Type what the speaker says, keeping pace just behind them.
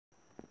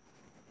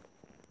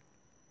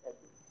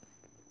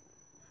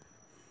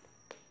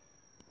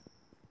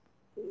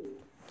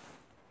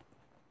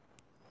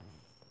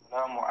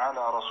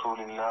رسول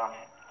الله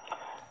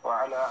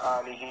وعلى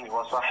آله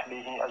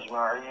وصحبه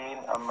أجمعين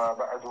أما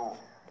بعد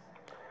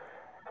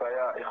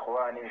فيا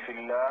إخواني في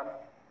الله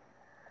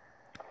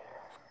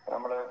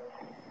നമ്മൾ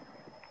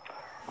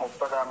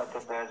 30ാമത്തെ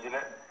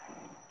പേജിലെ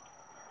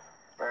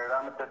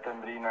 7ാമത്തെ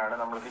തംരീനാണ്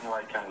നമ്മൾ ഇനി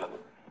വായിക്കാനുള്ളത്.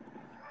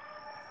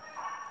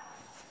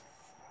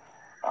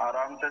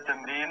 6ാമത്തെ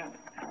തംരീൻ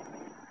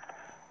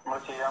നമ്മൾ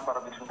ചെയ്യാൻ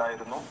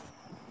പറഞ്ഞിട്ടുണ്ടായിരുന്നു.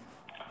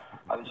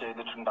 അത്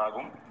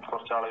ചെയ്തിട്ടുണ്ടാകും.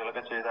 കുറച്ച്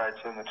ആളുകളൊക്കെ ചെയ്ത്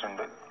അയച്ചു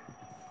തന്നിട്ടുണ്ട്.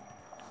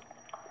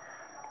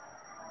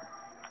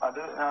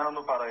 അത്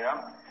ഞാനൊന്ന് പറയാം.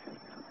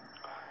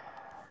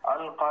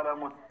 അൽ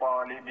ഖലമു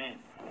ത്വാലിബി,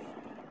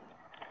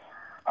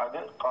 അത്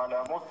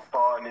ഖലമു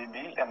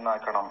ത്വാലിബി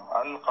എന്നാക്കണം.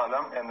 അൽ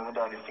ഖലം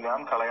എന്നതിന്റെ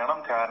അലിഫ്ലാം കളയണം.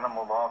 കാരണം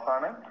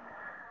മുദാഫാണ്.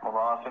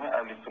 മുദാഫിന്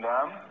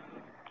അലിഫ്ലാം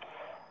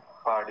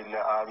പാടില്ല,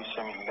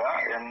 ആവശ്യമില്ല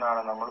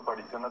എന്നാണ് നമ്മൾ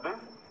പഠിക്കുന്നത്.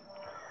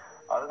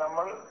 അത്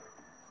നമ്മൾ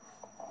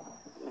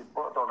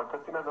ഇപ്പോ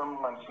തുടക്കത്തിൽ അതൊന്ന്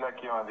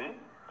മനസ്സിലാക്കിയാൽ മതി.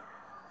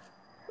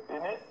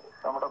 ഇനി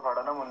നമ്മുടെ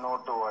പഠനം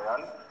മുന്നോട്ട്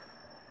പോയാൽ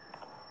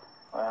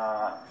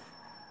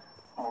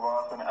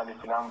മുദാഫിന്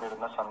അലിഫ്ലാം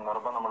വരുന്ന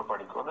സന്ദർഭം നമ്മൾ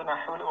പഠിക്കും. അത്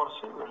നഹ്വിൽ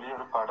കുറച്ച്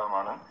വലിയൊരു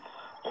പാഠമാണ്,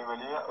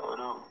 വലിയ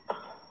ഒരു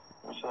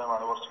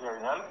വിഷയമാണ്. കുറച്ച്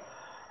കഴിഞ്ഞാൽ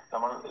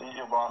നമ്മൾ ഈ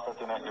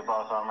ഇബാസത്തിനെ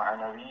ഇബാസ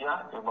മഅനവിയ,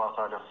 ഇബാസ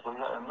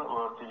ലഫ്സിയ എന്ന്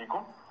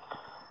വേർതിരിക്കും.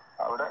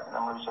 അവിടെ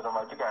നമ്മൾ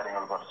വിശദമായിട്ട്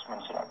കാര്യങ്ങൾ കുറച്ച്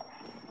മനസ്സിലാക്കും.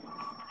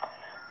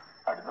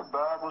 അടുത്ത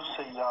ബാബു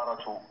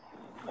സയ്യാറതു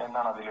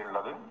എന്നാണ്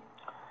അതിലുള്ളത്.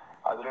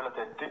 അതിലുള്ള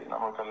തെറ്റ്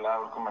നമ്മൾക്ക്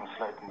എല്ലാവർക്കും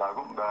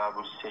മനസ്സിലായിട്ടുണ്ടാകും.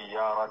 ബാബു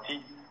സയ്യാറതി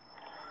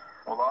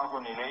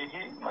മുദാഫുൻ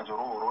ഇലൈഹി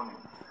മജ്റൂറുൻ,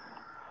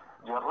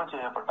 ജർ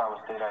ചെയ്യപ്പെട്ട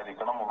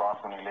അവസ്ഥയിലായിരിക്കണം.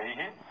 മുദാഫുൻ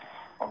ഇലൈഹി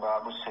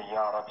ബാബു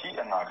സയ്യാറതി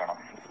എന്നാക്കണം.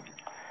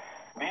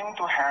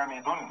 ബിന്തു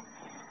ഹാമിദുൻ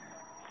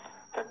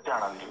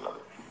തെറ്റാണ്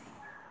അതിലുള്ളത്.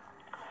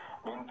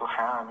 ബിന്തു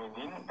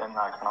ഹാമിദിൻ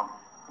എന്നാക്കണം.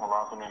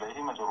 മുദാഫുൻ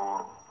ഇലൈഹി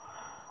മജ്റൂർ.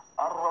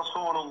 അർ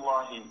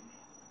റസൂലുള്ളാഹി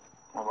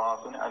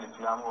മുദാഫിന്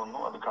അലിഫ്ലാം വന്നു,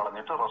 അത്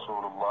കളഞ്ഞിട്ട്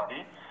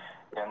റസൂലുള്ളാഹി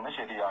എന്ന്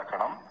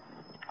ശരിയാക്കണം.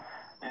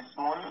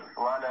 ഇസ്മുൽ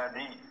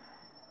വലദി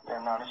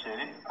എന്നാണ്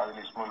ശരി. അതിൽ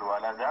ഇസ്മുൽ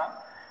വലദ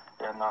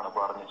എന്നാണ്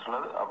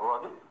പറഞ്ഞിട്ടുള്ളത്. അപ്പോൾ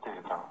അത്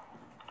തിരുത്തണം.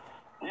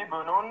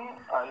 ഇബ്നുൻ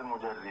അൽ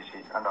മുദർരിസി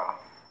കണ്ടോ,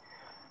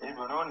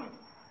 ഇബ്നുൻ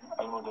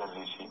അൽ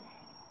മുദർരിസി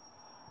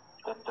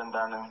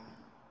തെറ്റെന്താണ്?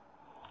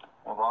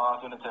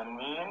 മുദാഫിന്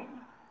തൻവീൻ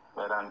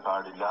വരാൻ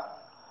പാടില്ല.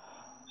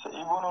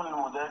 ഇബ്നുൽ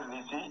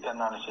മുദർരിസി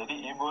എന്നാണ് ശരി.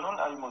 ഇബ്നുൻ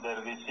അൽ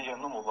മുദർരിസി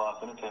എന്ന്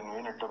മുദാഫിന്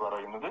തൻവീൻ ഇട്ട്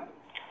പറയുന്നത്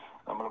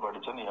നമ്മൾ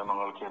പഠിച്ച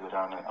നിയമങ്ങൾക്ക്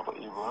എതിരാണ്. അപ്പൊ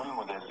ഇബ്നുൽ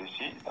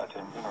മുദർരിസി ആ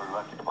തൻവീൻ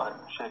ഒഴിവാക്കിയിട്ട്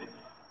പറയും. ശരി.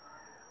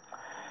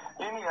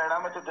 ഇനി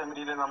 7ാമത്തെ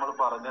തംരീനിൽ നമ്മൾ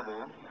പറഞ്ഞത്,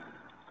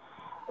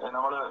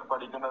 നമ്മൾ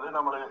പഠിക്കുന്നത്,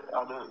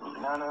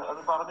 ഞാൻ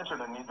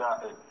പറഞ്ഞിട്ടുണ്ട്. നിദാ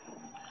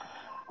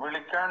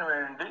വിളിക്കാൻ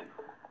വേണ്ടി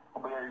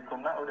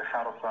ഉപയോഗിക്കുന്ന ഒരു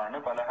ഹർഫാണ്.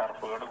 പല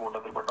ഹർഫുകളുടെ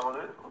കൂട്ടത്തിൽപ്പെട്ട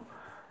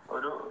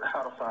ഒരു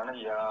ഹർഫാണ്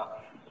യാ.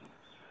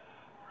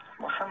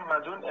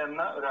 മുഹമ്മദുൻ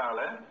എന്ന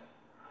ഒരാളെ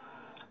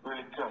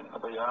വിളിക്കും.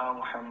 അപ്പൊ യാ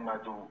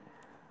മുഹമ്മദു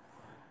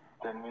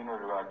തൻവീൻ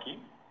ഒഴിവാക്കി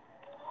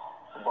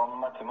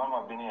ദമ്മത്തിമ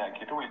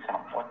മബ്നിയാക്കിയിട്ട്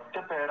വിളിക്കണം. ഒറ്റ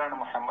പേരാണ്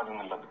മുഹമ്മദ്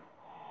എന്നുള്ളത്.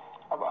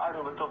 അപ്പൊ ആ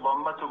രൂപത്തിൽ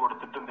ദമ്മത്ത്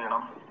കൊടുത്തിട്ട് എന്ത്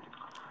ചെയ്യണം?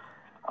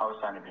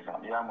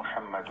 അവസാനിപ്പിക്കണം. യാ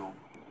മുഹമ്മദു.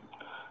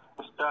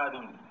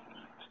 ഉസ്താദുൻ,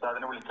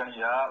 ഉസ്താദിനെ വിളിക്കണം.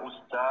 യാ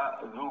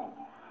ഉസ്താദു.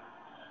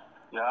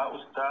 യാ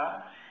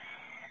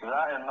ഉസ്താദ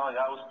എന്നോ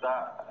യാ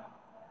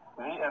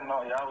ഉസ്താദി എന്നോ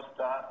യാ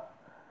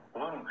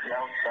ഉസ്താദുൻ യാ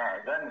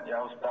ഉസ്താദൻ യാ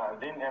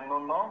ഉസ്താദിൻ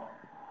എന്നൊന്നോ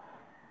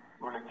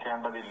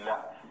വിളിക്കേണ്ടതില്ല.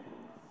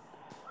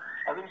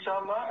 അത് ഇൻഷാ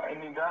അല്ലാഹ്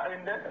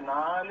നിദാഇന്റെ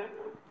 4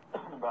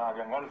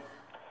 ഭാഗങ്ങൾ,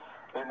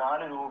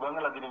 4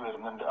 രൂപങ്ങൾ അതിന്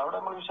വരുന്നുണ്ട്. അവിടെ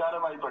നമ്മൾ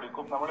വിശാലമായി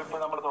പഠിക്കും. നമ്മളിപ്പോ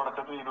നമ്മുടെ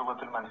തുടക്കത്തിൽ ഈ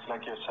രൂപത്തിൽ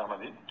മനസ്സിലാക്കി വെച്ചാൽ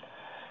മതി.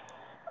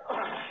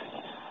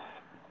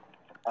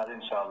 അത്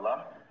ഇൻഷാ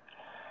അല്ലാഹ്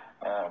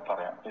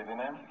പറയാം.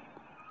 ഇതിനെ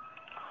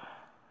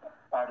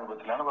ആ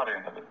രൂപത്തിലാണ്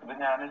പറയേണ്ടത്. ഇത്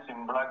ഞാൻ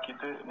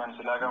സിമ്പിളാക്കിയിട്ട്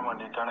മനസ്സിലാക്കാൻ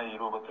വേണ്ടിയിട്ടാണ് ഈ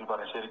രൂപത്തിൽ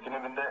പറയുന്നത്. ശരിക്കും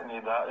ഇതിന്റെ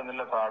നിദാ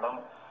എന്നുള്ള പാഠം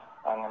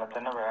അങ്ങനെ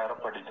തന്നെ വേറെ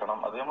പഠിക്കണം.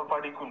 അത് നമ്മൾ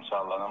പഠിക്കും ഇൻഷാ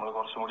അല്ലാഹ്. നമ്മൾ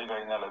കുറച്ചും കൂടി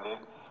കഴിഞ്ഞാൽ, അത്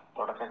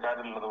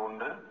തുടക്കക്കാരുള്ളത്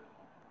കൊണ്ട്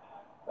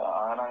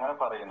അങ്ങനെ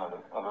പറയുന്നത്.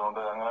 അതുകൊണ്ട്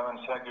അങ്ങനെ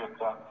മനസ്സിലാക്കി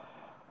വെക്കുക.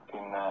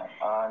 പിന്നെ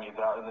ആ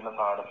നിദാ എന്നുള്ള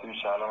പാഠത്തിൽ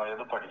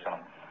വിശാലമായത്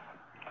പഠിക്കണം.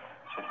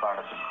 ശരി.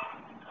 പാഠത്തിൽ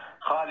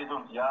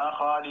ഖാലിദുൻ യാ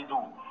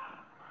ഖാലിദു,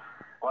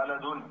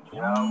 വലദുൻ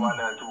യാ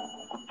വലദു,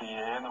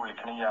 കുട്ടിയെ എന്ന്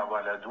വിളിക്കണം. യാ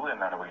വലദു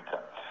എന്നാണ് വിളിക്കുക.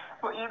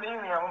 അപ്പൊ ഈ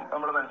നിയമം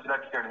നമ്മൾ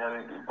മനസ്സിലാക്കി കഴിഞ്ഞാൽ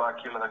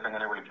ബാക്കിയുള്ളതൊക്കെ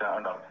എങ്ങനെ വിളിക്കുക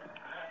ഉണ്ടാവും.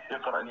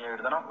 ഇഖ്റനി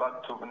എഴുതണം,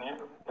 വക്തുബ്നി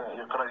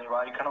ഇഖ്റനി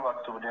വായിക്കണം,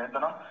 വക്തുബ്നി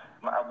എഴുതണം.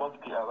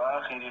 മഅബദ്തി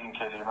അവാഖിരിൽ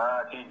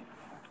കലിമാതി,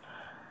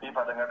 ഈ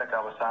പദങ്ങളുടെ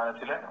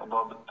അവസാനത്തിലെ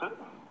ദബ്ത്ത്,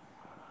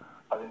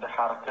 അതിന്റെ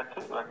ഹർക്കത്ത്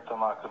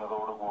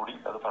വ്യക്തമാക്കുന്നതോടുകൂടി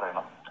അത്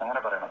പറയണം. അങ്ങനെ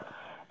പറയണം.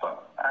 അപ്പൊ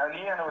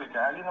അലിയാണ്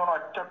വിളിക്കുക. അലി എന്ന് പറഞ്ഞ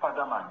ഒറ്റ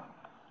പദമാണ്.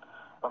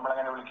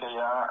 നമ്മളെങ്ങനെ വിളിക്കുക?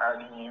 യാ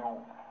അലിയു,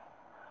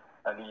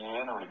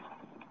 അലിയേന്ന് വിളിക്കും.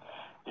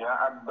 യാ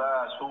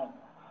അബ്ബാസു,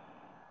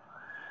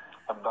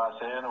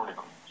 അബ്ബാസേന്ന്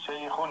വിളിക്കും.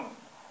 ഷെയ്ഖുൻ,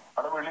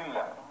 അവിടെ വിളിയില്ല,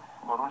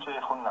 വെറും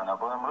ഷെയ്ഖുൻ ആണ്.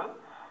 അപ്പൊ നമ്മള്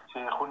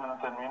ഷെയ്ഖുൻ എന്ന്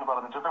തൻവീൻ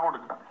പറഞ്ഞിട്ടൊക്കെ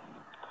കൊടുക്കാം.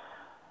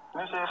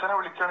 ഇനി ഷെയ്ഖിനെ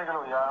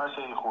വിളിക്കുകയാണെങ്കിലോ യാ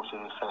ഷെയ്ഖു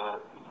ഷെയ്ഖ്,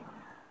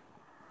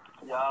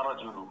 യാ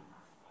റജുലു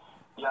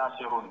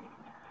യാസിറുൻ,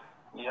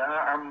 യാ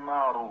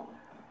അമ്മാറു,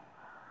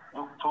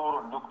 ദുക്തൂർ.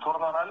 ദുക്തൂർ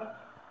എന്ന് പറഞ്ഞാൽ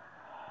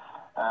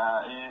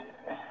ഈ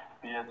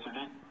PhD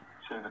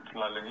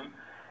ചെയ്തിട്ടുള്ള അല്ലെങ്കിൽ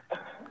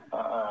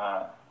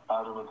ആ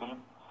രൂപത്തിൽ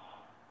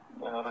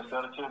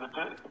റിസർച്ച്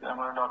ചെയ്തിട്ട്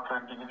നമ്മൾ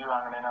ഡോക്ടറേറ്റ് ഡിഗ്രി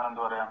വാങ്ങണേനാണ്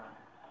എന്ത് പറയാ,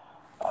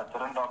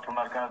 അത്തരം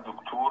ഡോക്ടർമാർക്കാണ്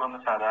ദുക്തൂർ എന്ന്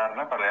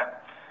സാധാരണ പറയാം.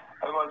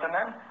 അതുപോലെ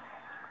തന്നെ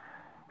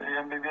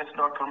MBBS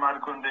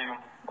ഡോക്ടർമാർക്കും എന്ത് ചെയ്യും,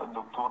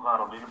 ദുക്തൂർ എന്ന്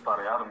അറബിയിൽ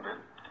പറയാറുണ്ട്.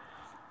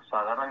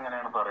 സാധാരണ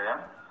ഇങ്ങനെയാണ് പറയാം.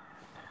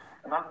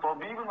 എന്നാൽ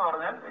തൊബീബ് എന്ന്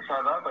പറഞ്ഞാൽ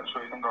സാധാരണ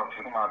പരിശോധിക്കുന്ന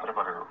ഡോക്ടർക്ക് മാത്രമേ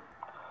പറയുള്ളൂ.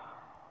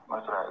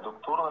 മനസ്സിലായോ?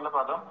 ദുക്തൂർ എന്നുള്ള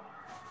പദം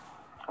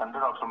രണ്ട്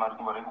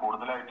ഡോക്ടർമാർക്കും പറയും.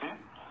 കൂടുതലായിട്ട്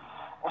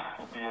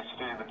PhD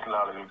ചെയ്തിട്ടുള്ള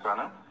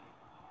ആളുകൾക്കാണ്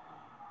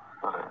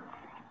പറയാം.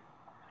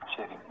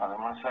 ശരി, അത്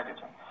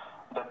മനസ്സിലാക്കിച്ചോ.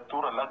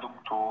 ദക്തൂർ അല്ല,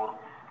 ദുക്തൂർ.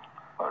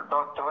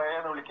 ഡോക്ടറെ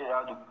എന്ന് വിളിക്കുക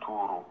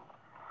ദുക്തൂറു.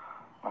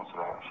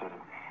 മനസ്സിലായോ? ശരി.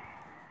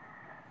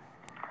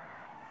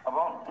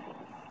 അപ്പൊ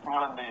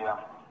നിങ്ങൾ എന്ത് ചെയ്യാം,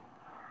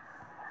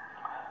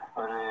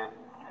 ഒരു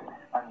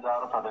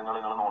 5-6 പദങ്ങൾ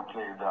നിങ്ങൾ നോട്ടിൽ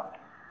എഴുതുക.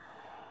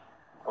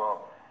 ഇപ്പോ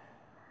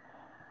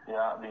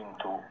യാ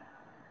ബിന്തു,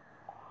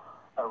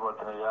 അതുപോലെ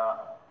തന്നെ യാ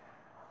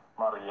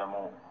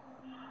മറിയമു,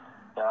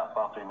 യാ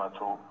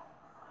ഫാത്തിമത്തു,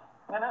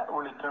 ഇങ്ങനെ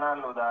വിളിക്കണ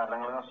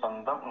ഉദാഹരണങ്ങൾ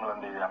സ്വന്തം നിങ്ങൾ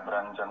എന്ത് ചെയ്യാം, ഒരു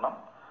 5 എണ്ണം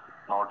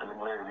നോട്ടിൽ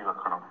നിങ്ങൾ എഴുതി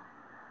വെക്കണം.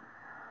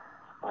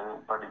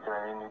 പഠിക്കണ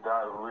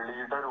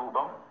വിളിയുടെ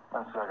രൂപം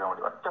മനസ്സിലാക്കാൻ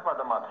വേണ്ടി ഒറ്റ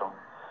പദം മാത്രം.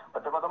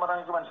 ഒറ്റ പദം പറഞ്ഞാൽ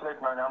എനിക്ക്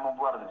മനസ്സിലായിട്ടുണ്ടാവും, ഞാൻ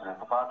മുമ്പ്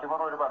പറഞ്ഞിട്ടുണ്ട്. ഫാത്തിമ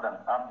ഒരു പദം,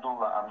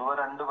 അബ്ദുള്ള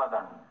 2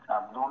 പദമാണ്.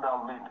 അബ്ദുണ്ട്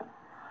അബ്ദീത്ത്,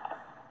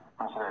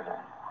 മനസ്സിലായില്ലേ?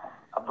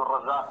 അബ്ദുൾ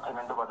റസാഖ്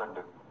 2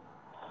 പദമുണ്ട്.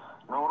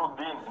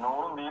 നൂറുദ്ദീൻ,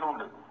 നൂറും ദീനും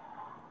ഉണ്ട്.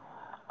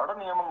 അവിടെ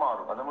നിയമം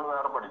മാറും, അത് നമ്മൾ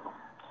വേറെ പഠിക്കും.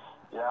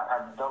 യാ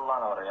അബ്ദുള്ള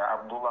എന്ന് പറയാം,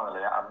 അബ്ദുള്ള എന്നല്ല,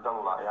 യാ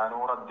അബ്ദുള്ള, യാ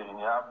നൂറുദ്ദീൻ,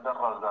 യാ അബ്ദുൾ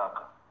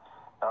റസാഖ്,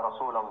 യാ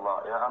റസൂലല്ലാ,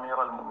 യാ അമീർ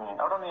അൽ മുഅ്മിനീൻ.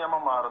 അവിടെ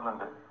നിയമം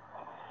മാറുന്നുണ്ട്.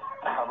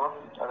 അപ്പൊ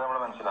അത് നമ്മൾ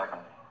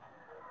മനസ്സിലാക്കണം.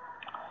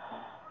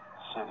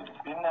 ശരി,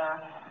 പിന്നെ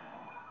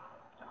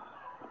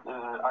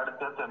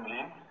അടുത്ത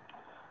തംരീൻ,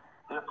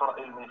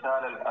 ഇഖ്റഇൽ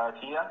മിസാൽ അൽ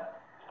ആതിയ,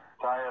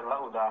 താഴെയുള്ള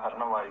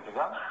ഉദാഹരണം വായിക്കുക.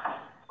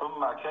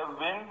 ثم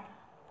كون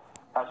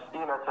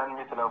أسئلة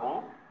مثله,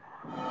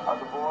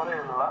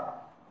 അതുപോലെയുള്ള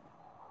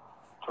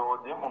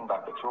ചോദ്യം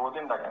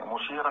ഉണ്ടാക്കാൻ.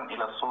 മുഷീറൻ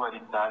ഇല സുവരി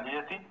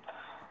താലിയത്തി,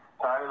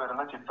 താഴെ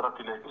വരുന്ന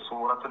ചിത്രത്തിലേക്ക്,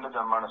 സൂറത്തിന്റെ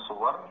ജമാണ്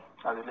സുവർ,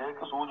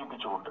 അതിലേക്ക്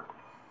സൂചിപ്പിച്ചുകൊണ്ട്.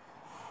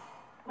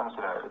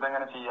 മനസ്സിലായോ?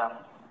 ഇതെങ്ങനെ ചെയ്യാം?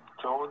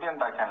 ചോദ്യം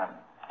ഉണ്ടാക്കാനാണ്,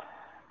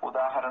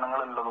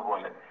 ഉദാഹരണങ്ങൾ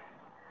ഉള്ളതുപോലെ.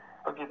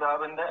 ഇപ്പൊ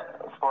കിതാബിന്റെ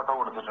ഫോട്ടോ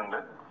കൊടുത്തിട്ടുണ്ട്.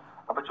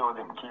 അപ്പൊ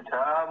ചോദ്യം,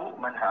 കിതാബു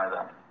മൻ ഹാദ.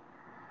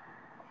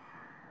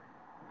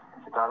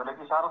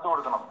 കിതാബിലേക്ക് ഇഷാറത്ത്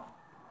കൊടുക്കണം.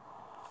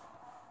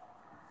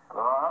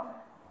 അഥവാ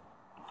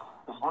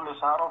ഇസ്മുൽ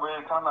ഇഷാറ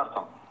ഉപയോഗിക്കണം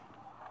എന്നർത്ഥം.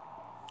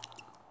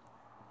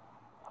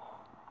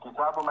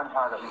 കിതാബു മൻ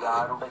ഹാദ, ഇത്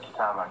ആരുടെ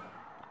കിതാബാണ്?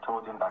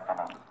 ചോദ്യം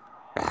ഉണ്ടാക്കാനാണ്.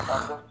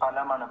 അത്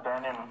കലമാണ്,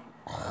 പേനയാണ്,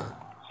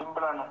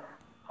 സിമ്പിളാണ്.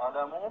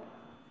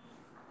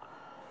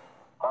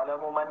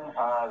 ഖലമു മൻ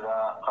ഹാദ,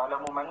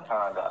 ഖലമു മൻ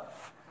ഹാദ.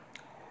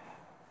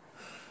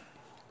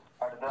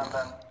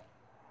 അടുത്തെന്താണ്?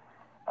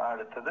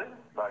 അടുത്തത്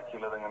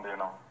ബാക്കിയുള്ളത് എന്ത്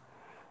ചെയ്യണം,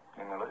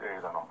 നിങ്ങൾ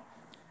എഴുതണം.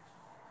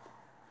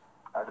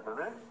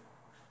 അടുത്തത്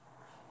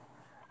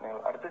നിങ്ങൾ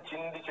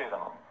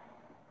ചിന്തിച്ചെഴുതണം.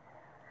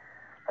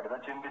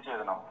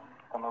 ചിന്തിച്ചെഴുതണം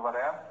എന്ന്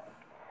പറയാം.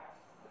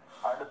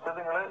 അടുത്തത്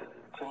നിങ്ങൾ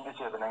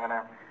ചിന്തിച്ചെഴുതണം. എങ്ങനെ?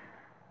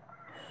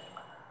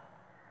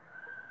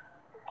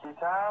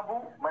 കിതാബു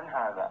മൻ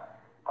ഹാദ,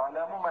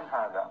 ഖലമു മൻ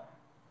ഹാദ.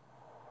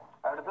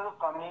 അടുത്തത്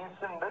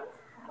ഖമീസ് ഉണ്ട്,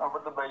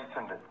 അവിടുത്തെ ബൈസ്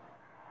ഉണ്ട്.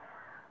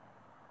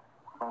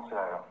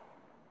 മനസ്സിലായോ?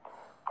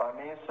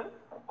 ഖമീസ്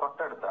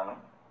തൊട്ടടുത്താണ്,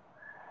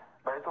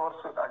 ബൈത്ത്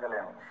കുറച്ച്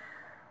അകലെയാണ്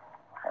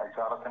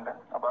ചാറത്തിന്റെ.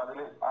 അപ്പൊ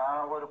അതില് ആ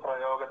ഒരു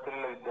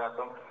പ്രയോഗത്തിലുള്ള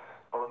വ്യത്യാസം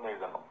ഒന്ന്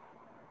എഴുതണം.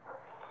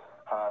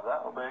 ഹാദ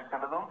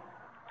ഉപയോഗിക്കേണ്ടതും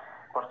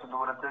കുറച്ച്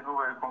ദൂരത്തേക്ക്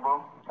ഉപയോഗിക്കുമ്പോൾ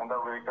എന്താ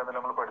ഉപയോഗിക്കാതെ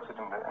നമ്മൾ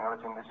പഠിച്ചിട്ടുണ്ട്. നിങ്ങൾ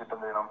ചിന്തിച്ചിട്ട്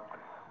എന്ത് ചെയ്യണം,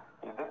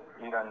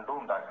 ഈ രണ്ടും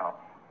ഉണ്ടാക്കണം.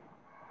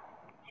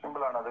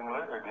 സിമ്പിളാണ്, അത് നിങ്ങൾ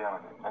എഴുതിയാൽ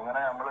മതി.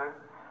 എങ്ങനെ നമ്മള്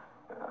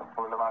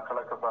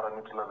മക്കളൊക്കെ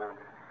പറഞ്ഞിട്ടുള്ളത്,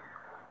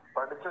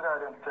 പഠിച്ച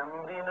കാര്യം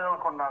തെമ്രീനുകൾ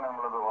കൊണ്ടാണ്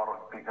നമ്മളത്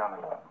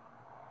ഉറപ്പിക്കാന്നുള്ളത്.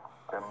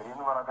 തെമ്രീൻ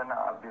എന്ന് പറഞ്ഞാൽ തന്നെ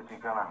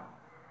അഭ്യസിക്കാനാണ്.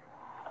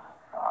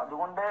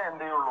 അതുകൊണ്ടേ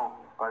എന്ത് ചെയ്യുള്ളൂ,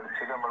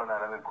 പഠിച്ചത് നമ്മൾ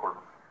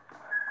നിലനിൽക്കുള്ളൂ.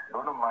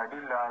 അതുകൊണ്ട്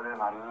മടിയില്ലാതെ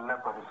നല്ല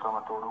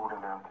പരിശ്രമത്തോടു കൂടി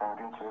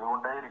തെമ്രീൻ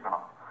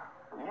ചെയ്തുകൊണ്ടേയിരിക്കണം.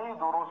 ഈ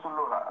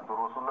ദുറൂസുല്ലുക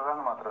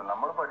എന്ന് മാത്രമല്ല,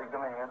 നമ്മൾ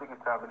പഠിക്കുന്ന ഏത്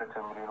കിതാബിലെ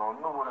തെമ്രീനോ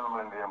ഒന്നുപോലും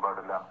നമ്മൾ എന്ത് ചെയ്യാൻ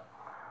പാടില്ല,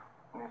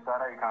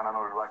 നിസ്സാരമായി കാണാനോ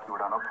ഒഴിവാക്കി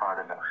വിടാനോ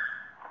പാടില്ല.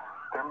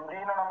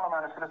 തെമ്രീനെ നമ്മളെ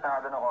മനസ്സിൽ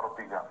സാധനം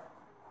ഉറപ്പിക്കാം.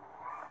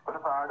 ഒരു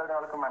പാഠം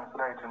ഒരാൾക്ക്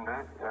മനസ്സിലായിട്ടുണ്ട്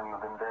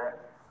എന്നതിന്റെ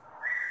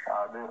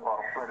അത്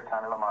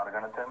ഉറപ്പുവരുത്താനുള്ള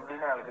മാർഗമാണ്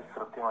തെമ്രീനെ അയാൾക്ക്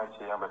കൃത്യമായി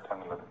ചെയ്യാൻ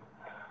പറ്റാന്നുള്ളത്.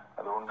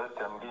 അതുകൊണ്ട്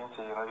തെമ്രീൻ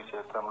ചെയ്യുന്ന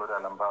വിഷയത്തിൽ നമ്മളൊരു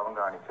അലംഭാവം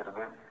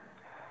കാണിക്കരുത്.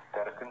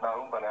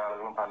 തിരക്കുണ്ടാവും, പല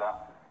ആളുകളും പല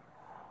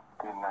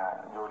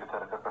ജോലി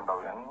തിരക്കൊക്കെ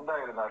ഉണ്ടാവും.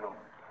 എന്തായിരുന്നാലും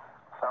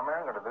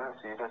സമയം കണ്ടത്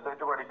സീരിയസ്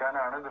ആയിട്ട്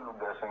പഠിക്കാനാണ് ഇതിന്റെ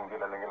ഉദ്ദേശമെങ്കിൽ,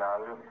 അല്ലെങ്കിൽ ആ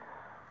ഒരു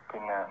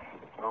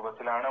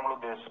രൂപത്തിലാണ് നമ്മൾ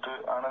ഉദ്ദേശിച്ചിട്ട്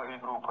ആണ് ഈ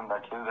ഗ്രൂപ്പ്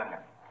ഉണ്ടാക്കിയത് തന്നെ.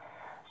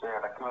 പക്ഷെ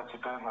ഇടയ്ക്ക്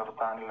വെച്ചിട്ട്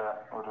നിർത്താനുള്ള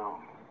ഒരു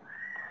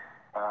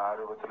ആ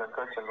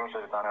രൂപത്തിലൊക്കെ ചിലപ്പോൾ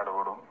ശൈത്താൻ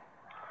ഇടപെടും.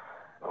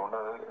 അതുകൊണ്ട്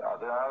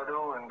അത് ആ ഒരു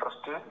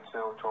ഇൻട്രസ്റ്റ്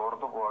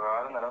ചോർന്നു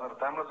പോകാതെ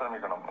നിലനിർത്താൻ നമ്മൾ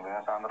ശ്രമിക്കണം. അത്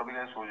ഞാൻ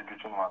സാന്ദർഭികമായി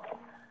സൂചിപ്പിച്ചു മാത്രം.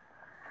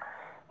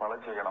 നമ്മൾ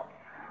ചെയ്യണം.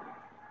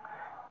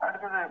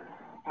 അടുത്തത്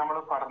നമ്മൾ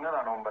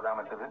പറഞ്ഞതാണ്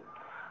 9ാമത്തേത്,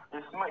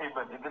 ഇസ്മ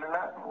ഇബൻ ഇതിലുള്ള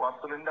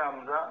വസ്ലിന്റെ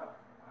ഹംസ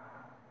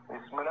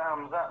ഇസ്മിലെ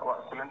ഹംസ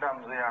വസ്ലിന്റെ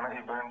ഹംസയാണ്.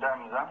 ഇബനിന്റെ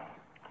ഹംസ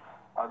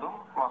അതും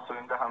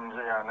വസ്ലിന്റെ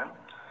ഹംസയാണ്.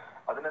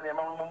 അതിന്റെ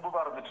നിയമം മുമ്പ്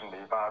പറഞ്ഞിട്ടുണ്ട്.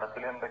 ഈ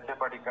പാഠത്തിൽ എന്തൊക്കെയാ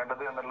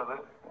പഠിക്കേണ്ടത് എന്നുള്ളത്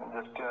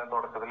ജസ്റ്റ്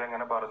തുടക്കത്തിൽ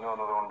എങ്ങനെ പറഞ്ഞു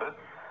വന്നതുകൊണ്ട്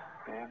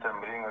ഈ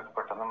തമ്മിൽ നിങ്ങൾക്ക്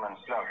പെട്ടെന്ന്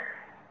മനസ്സിലാകും.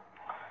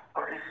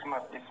 അപ്പൊ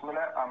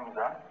ഇസ്മിലെ ഹംസ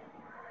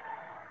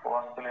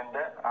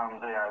വസ്ലിന്റെ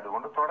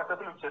ഹംസയായതുകൊണ്ട്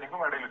തുടക്കത്തിൽ ഉച്ചരിക്കും,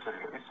 ഇടയിൽ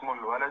ഉച്ചരിക്കും.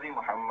 ഇസ്മുൽ വലദി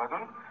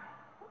മുഹമ്മദുൻ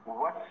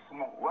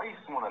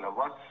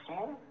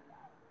വസ്മു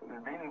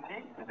ബിൻതി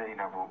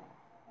സൈനബു.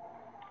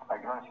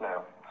 അത്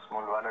മനസ്സിലായോ?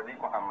 ഇസ്മുൽ വലദി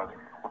മുഹമ്മദ്,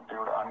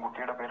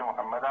 ആൺകുട്ടിയുടെ പേര്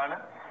മുഹമ്മദാണ്.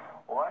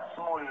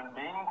 വസ്മുൽ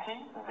ബിൻതി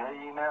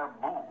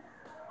സൈനബു,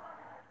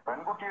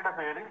 പെൺകുട്ടിയുടെ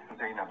പേര്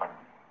സൈനബാണ്.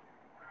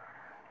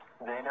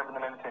 സൈനബ്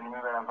എന്നുള്ളതിൽ തെന്മ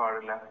വരാൻ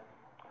പാടില്ല.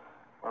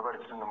 നമ്മൾ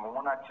പഠിച്ചിട്ടുണ്ട്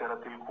 3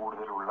 അക്ഷരത്തിൽ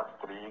കൂടുതലുള്ള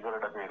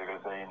സ്ത്രീകളുടെ പേരുകൾ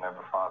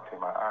സൈനബ്,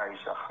 ഫാത്തിമ,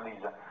 ആയിഷ,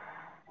 ഖദീജ,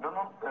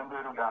 ഇതൊന്നും എന്ത്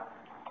വരൂല,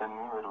 തെന്മ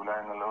വരൂല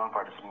എന്നുള്ളത്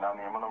പഠിച്ചിട്ടുണ്ട്. ആ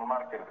നിയമം നമ്മൾ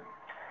മറക്കരുത്.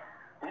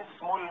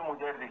 ഇസ്മുൽ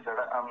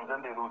മുജർദിസയുടെ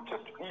ഹംസന്റെ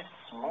ഉച്ചരിച്ചു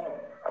ഇസ്മു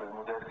അൽ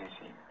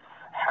മുജർദിസി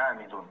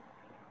ഹാമിദുൻ.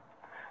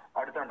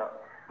 അടുത്തുണ്ടോ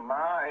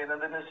മാ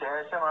എന്നതിന്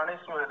ശേഷമാണ്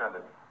ഇസ്മു വരുന്നത്.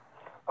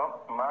 അപ്പം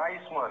മാ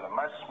ഇസ്മു അല്ല,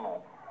 മസ്മു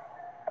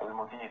അൽ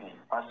മുദീരി,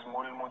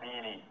 മസ്മുൽ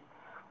മുദീരി.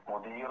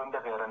 മുദീറിന്റെ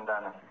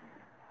പേരെന്താണ്?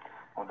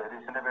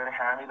 മുദരിസിന്റെ പേര്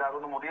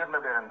ഹാമിദാകുന്നു,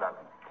 മുദീറിന്റെ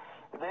പേരെന്താകും?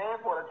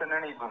 ഇതേപോലെ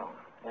തന്നെയാണ്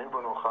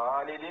ഇബ്നു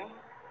ഖാലിദിൻ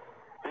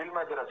ഫിൽ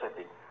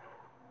മദ്രസതി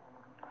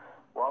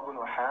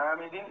വബ്നു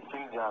ഹാമിദിൻ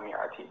ഫിൽ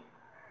ജാമിഅതി.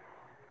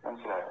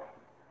 മനസ്സിലായോ?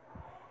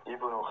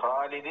 ഇബ്നു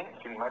ഖാലിദിൻ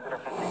ഫിൽ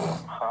മദ്രസതി,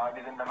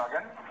 ഖാലിദിന്റെ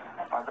മകൻ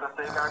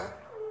മദ്രസയിലാണ്.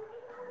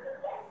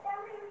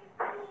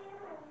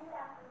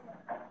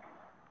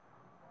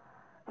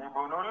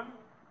 ഇബ്നുൽ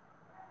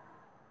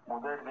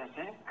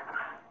മുദർരിസി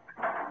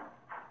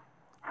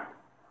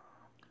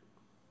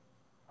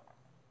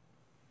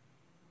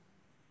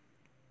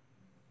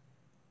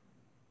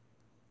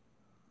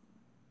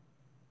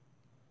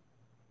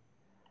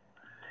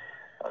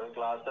അത്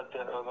ക്ലാസ്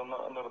അതൊന്ന്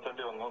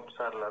നിർത്തേണ്ടി വന്നു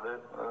സാറില്ല. അത്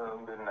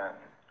പിന്നെ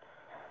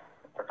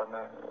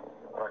പെട്ടെന്ന്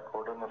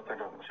റെക്കോർഡ്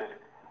നിർത്തേണ്ടി വന്നു. ശരി.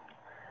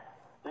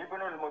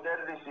 ഇബ്നുൽ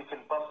മുദർരിസി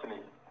ഫിൽ ഫസ്ലി,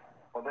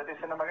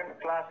 മുദർരിസിന്റെ മകൻ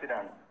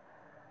ക്ലാസ്സിലാണ്.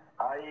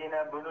 ഐന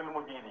ഇബ്നുൽ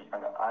മുദീരി,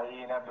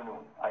 ഐന ഇബ്നു,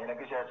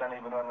 ഐനക്ക് ശേഷമാണ്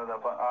ഇബ്നു വന്നത്.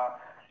 അപ്പൊ ആ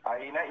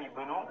ഐന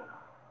ഇബ്നു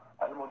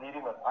അൽ മുദീരി,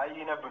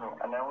 ഐന ഇബ്നു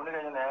നൗണ്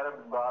കഴിഞ്ഞ നേരെ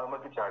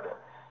ബാമക്ക് ചാടുക,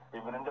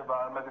 ഇബ്നുന്റെ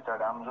ബാമക്ക്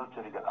ചാടുക, ഹംസ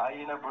ഉച്ചരിക്കുക,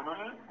 ഐന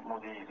ഇബ്നുൽ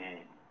മുദീരി.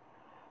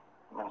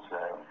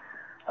 മനസ്സിലായോ?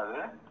 അത്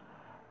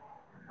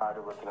ആ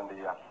രൂപത്തിൽ എന്ത്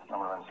ചെയ്യാം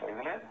നമ്മൾ മനസ്സിലായി.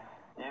 ഇതില്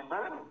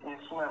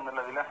ഇസ്മ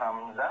എന്നുള്ളതിലെ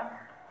ഹംസ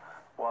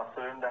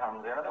വസ്ലിന്റെ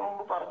ഹംസയാണ്. അത്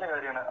മുമ്പ് പറഞ്ഞ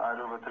കാര്യമാണ്. ആ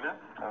രൂപത്തിൽ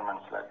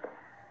മനസ്സിലാക്കുക.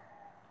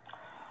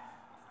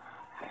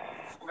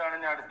 ഇതാണ്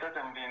ഞാൻ അടുത്ത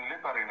തംബീനിൽ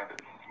പറയുന്നത്.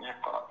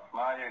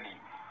 മായലി,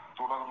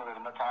 തുടർന്ന്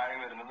വരുന്ന താഴെ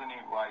വരുന്നത് നീ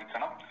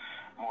വായിക്കണം.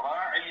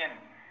 മുറാഇയൻ,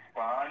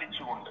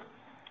 പാലിച്ചുകൊണ്ട്.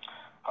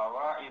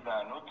 ഖവാഇദ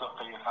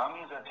നുത്ഖി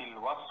ഹംസത്തിൽ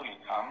വസ്ലി,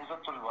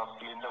 ഹംസത്തുൽ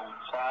വസ്ലിന്റെ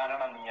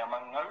ഉച്ചാരണ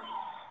നിയമങ്ങൾ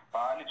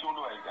പാലിച്ചുകൊണ്ട്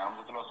വായിക്കാം.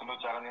 ഹംസത്തുൽ വസ്ലിന്റെ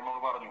ഉച്ചാരണ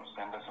നിയമങ്ങൾ പറഞ്ഞു.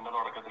 സെന്റൻസിന്റെ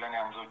തുടക്കത്തിൽ തന്നെ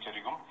ഹംസ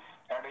ഉച്ചരിക്കും,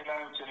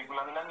 ഇടയിലാണ് ഉച്ചരിക്കുള്ള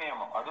അതിലെ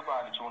നിയമം. അത്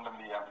പാലിച്ചുകൊണ്ട്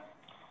എന്ത് ചെയ്യാം,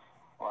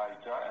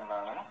 വായിക്കുക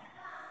എന്നാണ്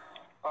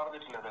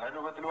പറഞ്ഞിട്ടുള്ളത്. ആ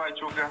രൂപത്തിൽ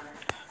വായിച്ചു നോക്കുക.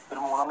 ഒരു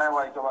 3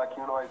 വായിക്കുക,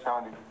 ബാക്കികൾ വായിച്ചാൽ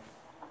മതി.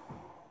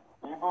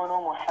 ഇബ്നു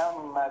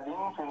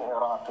മുഹമ്മദിൻ ഫിൽ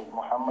ഇറാഖി,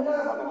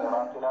 മുഹമ്മദിന്റെ മകൻ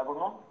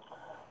ഇറാഖിലാകുന്നു.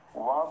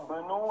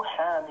 വബ്നു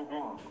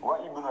ഹാമിദിൻ,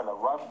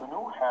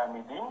 വബ്നു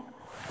ഹാമിദിൻ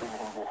ഫിൽ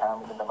ഹിന്ദി,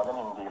 ഹാമിദിന്റെ മകൻ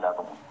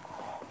ഹിന്ദിയിലാകുന്നു.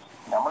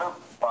 നമ്മൾ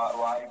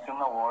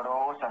വായിക്കുന്ന ഓരോ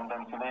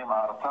സെന്റൻസിന്റെയും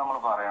അർത്ഥം നമ്മൾ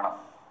പറയണം.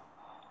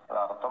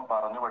 അർത്ഥം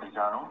പറഞ്ഞു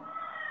പഠിക്കാനും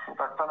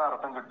പെട്ടെന്ന്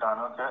അർത്ഥം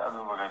കിട്ടാനും ഒക്കെ അത്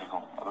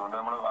ഉപകരിക്കും. അതുകൊണ്ട്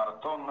നമ്മൾ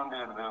അർത്ഥം ഒന്നും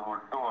ചെയ്യരുത്,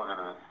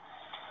 വിട്ടുപോകരുത്.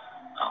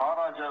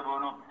 ഖറജ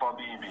ഇബ്നു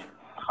തബീബി,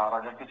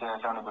 ഖറജക്ക്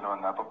ശേഷമാണ് ഇബ്നു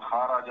വന്നത്. അപ്പൊ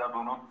ഖറജ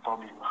ഇബ്നു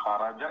തബീബ്,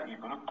 ഖറജ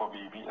ഇബ്നു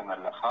തബീബി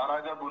എന്നല്ല,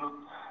 ഖറജ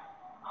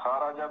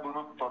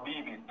ഇബ്നു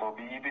തബീബി,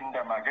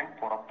 തബീബിന്റെ മകൻ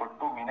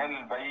പുറപ്പെട്ടു. മിനൽ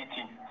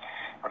ബൈതി,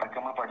 ഇവിടൊക്കെ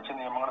നമ്മൾ പഠിച്ച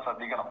നിയമങ്ങൾ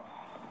ശ്രദ്ധിക്കണം.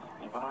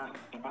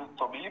 ഇബ്നു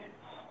തബീബ്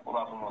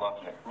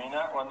മിന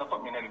വന്നപ്പോ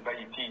മിനൽ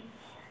ബൈതി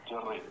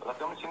ചെറി,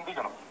 അതൊക്കെ നമ്മൾ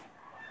ചിന്തിക്കണം.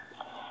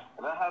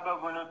 ذهب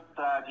ابن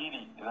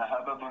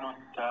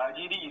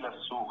التاجر الى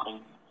السوق,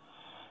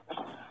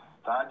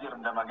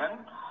 താജിറിന്റെ മകൻ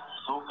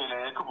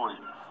സൂക്കിലേക്ക് പോയി,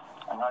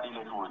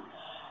 അങ്ങാടിയിലേക്ക് പോയി,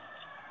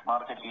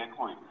 മാർക്കറ്റിലേക്ക്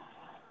പോയി.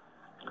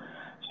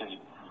 ശരി.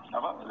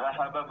 അപ്പൊ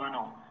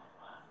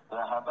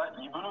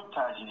ഇബ്നു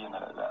താജിരി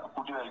എന്നല്ല,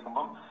 കൂട്ടി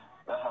വായിക്കുമ്പം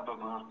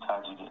ഇബ്നു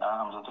താജിരി, ആ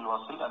ഹംസത്തുൽ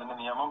വസ്ൽ അതിന്റെ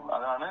നിയമം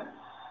അതാണ്,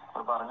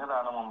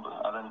 പറഞ്ഞതാണ് മുമ്പ്.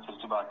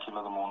 അതനുസരിച്ച്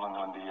ബാക്കിയുള്ളത് 3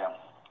 നിങ്ങൾ എന്ത് ചെയ്യാം,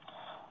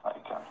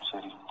 വായിക്കാം.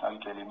 ശരി. അൽ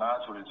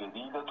കലിമാതുൽ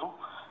ജദീദതു,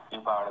 ഈ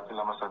പാഠത്തിൽ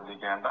നമ്മൾ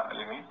ശ്രദ്ധിക്കേണ്ട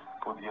അല്ലെങ്കിൽ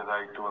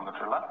പുതിയതായിട്ട്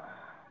വന്നിട്ടുള്ള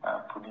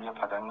പുതിയ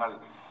പദങ്ങൾ.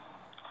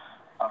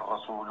 അൽ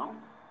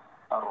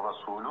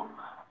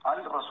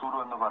റസൂലു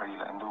എന്ന്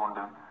പറയില്ല.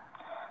 എന്തുകൊണ്ട്?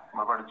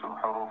 നമ്മൾ പഠിച്ചു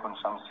ഹറൂഫുൻ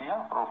ശംസിയ,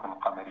 ഹറൂഫുൻ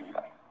ഖമരിയ.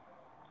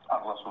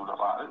 അൽ റസൂലു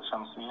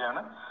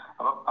ശംസിയാണ്.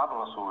 അപ്പൊ അൽ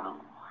റസൂലു.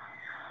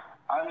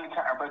 അൽ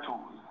കഅബതു,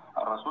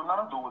 അൽ റസൂൽ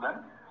എന്നാണ് ദൂതൻ.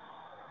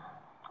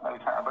 അൽ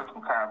കഅബതു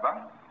കഅബ.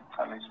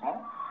 അൽ ഇസ്മു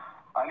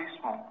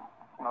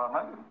എന്ന്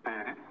പറഞ്ഞാൽ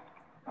പേര്.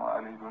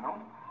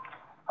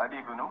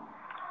 അലിബുനു,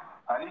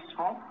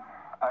 അലിസ്മു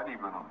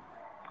അലിബ്നു.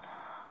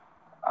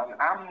 അൽ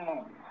അമ്മു,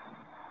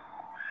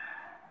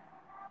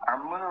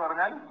 അമ്മു എന്ന്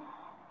പറഞ്ഞാൽ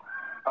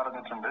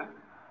പറഞ്ഞിട്ടുണ്ട്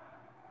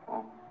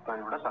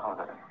ഉപ്പയുടെ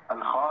സഹോദരൻ.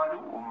 അൽ ഖാലു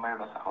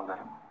ഉമ്മയുടെ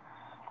സഹോദരൻ.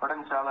 ഇവിടെ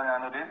ഇൻഷാ അല്ലാഹ്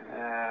ഞാനൊരു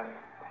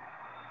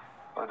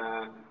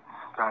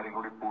കാര്യം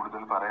കൂടി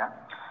കൂടുതൽ പറയാം.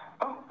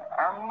 അപ്പം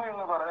അമ്മ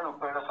എന്ന് പറഞ്ഞാൽ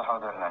ഉപ്പയുടെ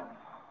സഹോദരനാണ്,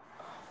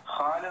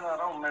 ഖാല് എന്ന്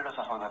പറഞ്ഞാൽ ഉമ്മയുടെ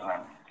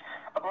സഹോദരനാണ്.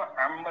 അപ്പൊ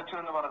അമ്മച്ചു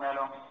എന്ന്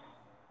പറഞ്ഞാലോ?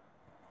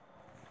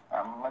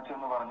 അമ്മച്ചു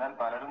എന്ന് പറഞ്ഞാൽ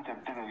പലരും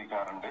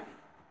തെറ്റിദ്ധരിക്കാറുണ്ട്,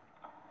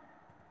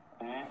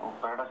 ഈ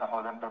ഉപ്പയുടെ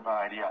സഹോദരന്റെ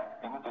ഭാര്യ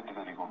എന്ന്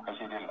തെറ്റിദ്ധരിക്കും. അത്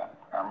ശരിയല്ല.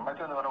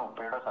 അമ്മച്ചു എന്ന് പറഞ്ഞാൽ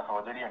ഉപ്പയുടെ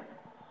സഹോദരിയാണ്,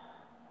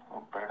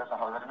 ഉപ്പയുടെ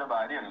സഹോദരന്റെ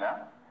ഭാര്യയല്ല,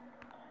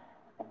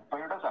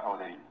 ഉപ്പയുടെ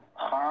സഹോദരി.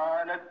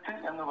 ഖാലത്ത്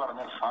എന്ന്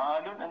പറഞ്ഞാൽ,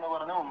 ഖാലുൻ എന്ന്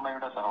പറഞ്ഞാൽ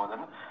ഉമ്മയുടെ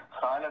സഹോദരൻ,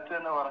 ഖാലത്ത്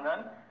എന്ന്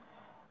പറഞ്ഞാൽ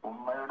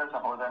ഉമ്മയുടെ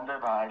സഹോദരന്റെ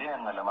ഭാര്യ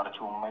എന്നല്ല,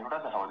 മറിച്ച് ഉമ്മയുടെ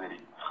സഹോദരി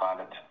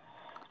ഖാലത്ത്.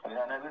 അത്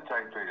ഞാനത്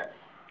ചായത്തുക.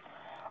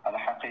 അൽ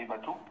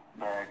ഹഖീബത്തു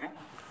ബാഗ്,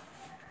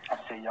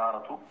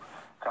 അസ്സയ്യാറത്തു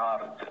കാർ.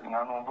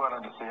 ഞാൻ മുമ്പ്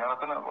പറഞ്ഞിട്ട്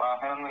സയ്യാറത്തിന്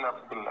വാഹനം എന്നുള്ള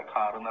അർത്ഥത്തിലല്ല,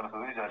 കാർ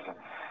എന്നർത്ഥത്തിൽ വിചാരിച്ചു.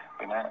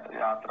 പിന്നെ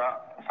യാത്രാ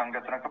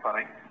സംഘത്തിനൊക്കെ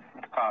പറയും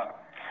കാർ.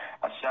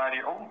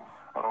 അശ്ശാരിഉ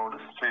റോഡ്,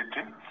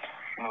 സ്ട്രീറ്റ്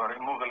എന്ന്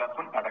പറയും.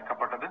 മുഗലഖുൻ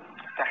അടക്കപ്പെട്ടത്,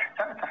 തഹ്ത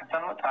തഹ്ത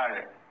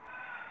താഴെ,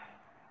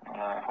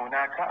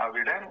 ഹുനാക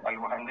അവിടെ, അൽ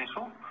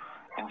മുഹന്ദിസു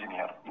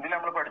എഞ്ചിനീയർ. ഇതിൽ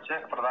നമ്മൾ പഠിച്ച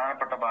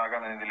പ്രധാനപ്പെട്ട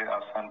ഭാഗമാണ് ഇതിൽ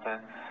അവസാനത്തെ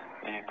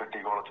ഈ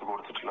പെട്ടിക്കോളത്ത്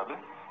കൊടുത്തിട്ടുള്ളത്.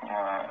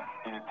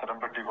 ഇത്തരം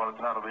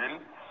പെട്ടിക്കോളത്തിന് അറബിയിൽ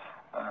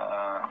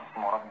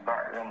മുറബ്ബ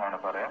എന്നാണ്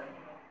പറയാ.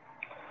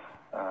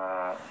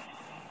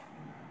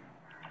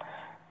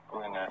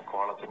 പിന്നെ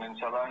കോളത്തിന്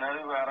സാധാരണ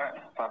വേറെ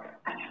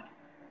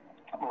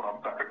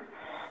മുറബ്ബ.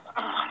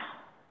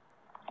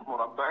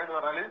 മുറബ്ബ എന്ന്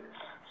പറഞ്ഞാല്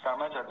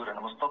സമചതുരാണ്.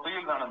 മുസ്തീൽ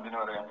എന്നാണ് എന്തിനു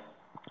പറയാം,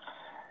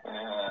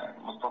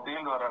 മുസ്തീൽ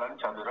എന്ന് പറഞ്ഞാൽ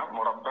ചതുരം,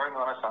 മുറബ്ബ എന്ന്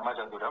പറഞ്ഞാൽ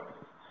സമചതുരം,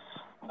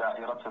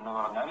 ദാഇറത്ത് എന്ന്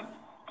പറഞ്ഞാൽ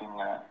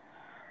പിന്നെ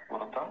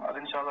വൃത്തം.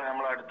 അതിൻഷാല്ലാഹ്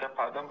നമ്മൾ അടുത്ത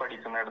പദം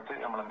പഠിക്കുന്നിടത്ത്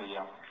നമ്മൾ എന്ത്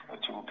ചെയ്യാം,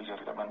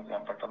 കൂട്ടിച്ചേർക്കാം.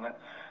 ഞാൻ പെട്ടെന്ന്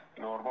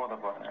ഓർമ്മ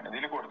പറഞ്ഞാണ്.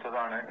 ഇതിൽ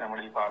കൊടുത്തതാണ് നമ്മൾ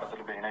ഈ പാഠത്തിൽ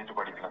മെയിനായിട്ട്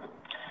പഠിക്കുന്നത്.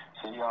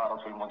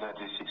 സിയാറത്തുൽ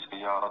മുദർരിസ്,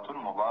 സിയാറത്തുൽ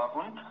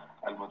മുദാഫുൻ,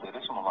 അൽ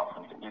മുദർരിസ്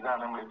മുദാഫുൻ.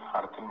 ഇതാണ് നമ്മൾ ഈ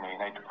പാഠത്തിൽ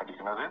മെയിനായിട്ട്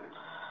പഠിക്കുന്നത്.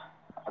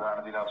 അതാണ്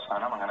ഇതിൽ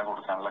അവസാനം അങ്ങനെ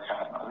കൊടുക്കാനുള്ള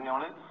കാരണം. അത്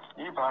നമ്മൾ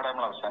ഈ പാഠം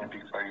നമ്മൾ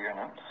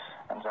അവസാനിപ്പിക്കുകയാണ്.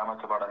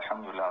 അഞ്ചാമത്തെ പാഠം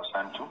അൽഹംദുലില്ലാഹ്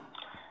അവസാനിച്ചു.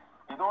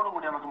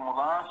 ഇതോടുകൂടി നമുക്ക്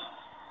മുദാഫ്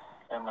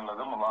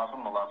എന്നുള്ളത് മുദാഫുൻ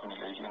മുദാഫിൻ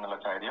ഇലൈഹി എന്നുള്ള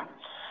കാര്യം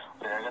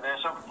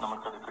ഏകദേശം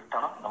നമുക്കത്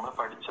കിട്ടണം. നമ്മൾ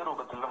പഠിച്ച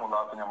രൂപത്തിലുള്ള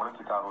മുദാഫ് നമ്മൾ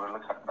കിതാബുകളിൽ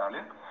കണ്ടാൽ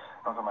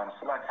നമുക്ക്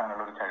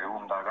മനസ്സിലാക്കാനുള്ള ഒരു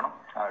കഴിവുണ്ടാകണം.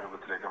 ആ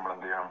രൂപത്തിലേക്ക് നമ്മൾ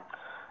എന്ത് ചെയ്യണം,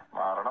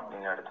 മാറണം.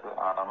 ഇനി അടുത്തത്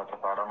ആറാമത്തെ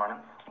പാഠമാണ്.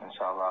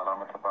 ഇൻഷാ അല്ലാഹ്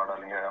ആറാമത്തെ പാഠം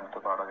അല്ലെങ്കിൽ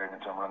ഏഴാമത്തെ പാഠം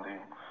കഴിഞ്ഞിട്ട് നമ്മൾ എന്ത്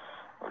ചെയ്യും,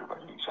 ഒരു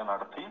പരീക്ഷ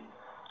നടത്തി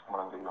നമ്മൾ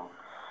എന്ത് ചെയ്യും,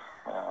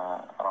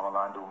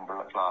 റമദാന്റെ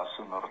മുമ്പുള്ള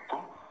ക്ലാസ്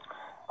നിർത്തും.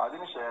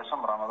 അതിനുശേഷം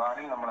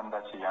റമദാനിൽ നമ്മൾ എന്താ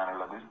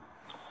ചെയ്യാനുള്ളത്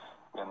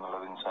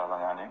എന്നുള്ളത് ഇൻഷാ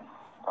അല്ലാഹ് ഞാൻ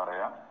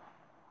പറയാം.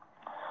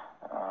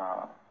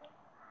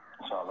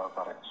 ഇൻഷാ അല്ലാഹ്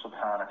പറയാം.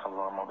 സുബ്ഹാനക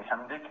അല്ലാഹുമ്മ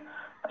വബിഹംദിക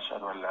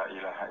അശ്ഹദു അൻ ലാ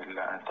ഇലാഹ ഇല്ല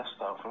അൻത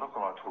അസ്തഗ്ഫിറുക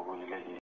വഅതൂബു ഇലൈക്.